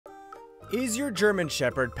Is your German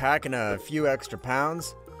Shepherd packing a few extra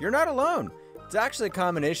pounds? You're not alone. It's actually a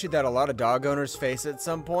common issue that a lot of dog owners face at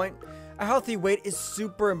some point. A healthy weight is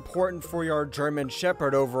super important for your German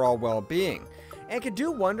Shepherd overall well-being and can do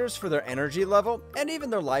wonders for their energy level and even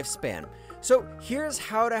their lifespan. So here's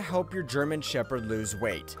how to help your German Shepherd lose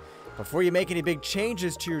weight. Before you make any big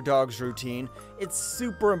changes to your dog's routine, it's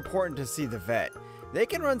super important to see the vet. They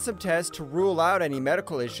can run some tests to rule out any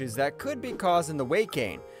medical issues that could be causing the weight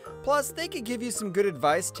gain. Plus, they could give you some good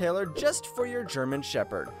advice tailored just for your German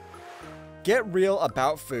Shepherd. Get real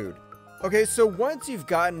about food. Okay, so once you've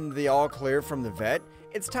gotten the all clear from the vet,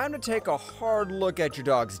 it's time to take a hard look at your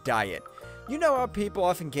dog's diet. You know how people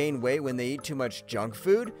often gain weight when they eat too much junk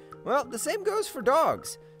food? Well, the same goes for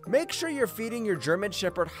dogs. Make sure you're feeding your German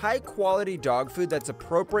Shepherd high-quality dog food that's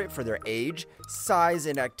appropriate for their age, size,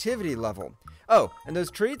 and activity level. Oh, and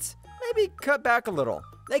those treats? Maybe cut back a little.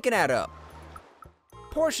 They can add up.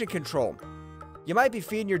 Portion control. You might be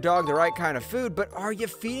feeding your dog the right kind of food, but are you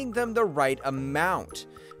feeding them the right amount?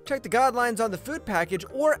 Check the guidelines on the food package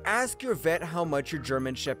or ask your vet how much your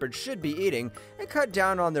German Shepherd should be eating and cut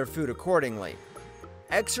down on their food accordingly.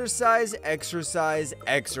 Exercise, exercise,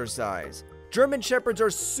 exercise. German Shepherds are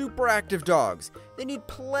super active dogs. They need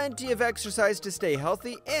plenty of exercise to stay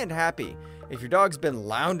healthy and happy. If your dog's been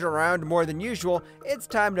lounging around more than usual, it's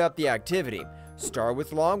time to up the activity. Start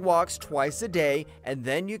with long walks twice a day, and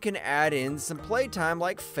then you can add in some playtime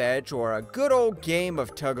like fetch or a good old game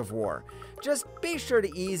of tug of war. Just be sure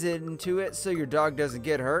to ease into it so your dog doesn't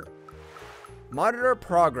get hurt. Monitor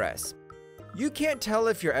progress. You can't tell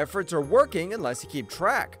if your efforts are working unless you keep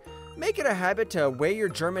track. Make it a habit to weigh your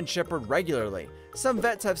German Shepherd regularly. Some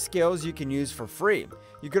vets have scales you can use for free.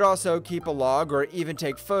 You could also keep a log or even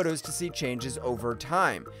take photos to see changes over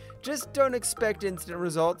time. Just don't expect instant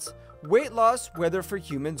results. Weight loss, whether for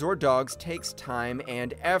humans or dogs, takes time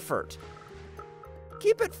and effort.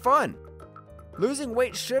 Keep it fun. Losing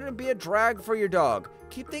weight shouldn't be a drag for your dog.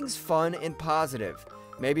 Keep things fun and positive.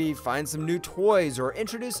 Maybe find some new toys or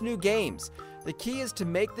introduce new games. The key is to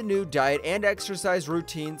make the new diet and exercise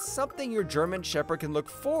routine something your German Shepherd can look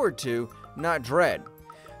forward to, not dread.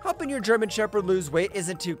 Helping your German Shepherd lose weight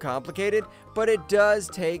isn't too complicated, but it does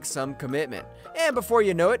take some commitment. And before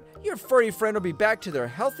you know it, your furry friend will be back to their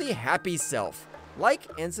healthy, happy self. Like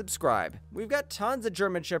and subscribe. We've got tons of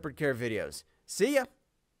German Shepherd care videos. See ya!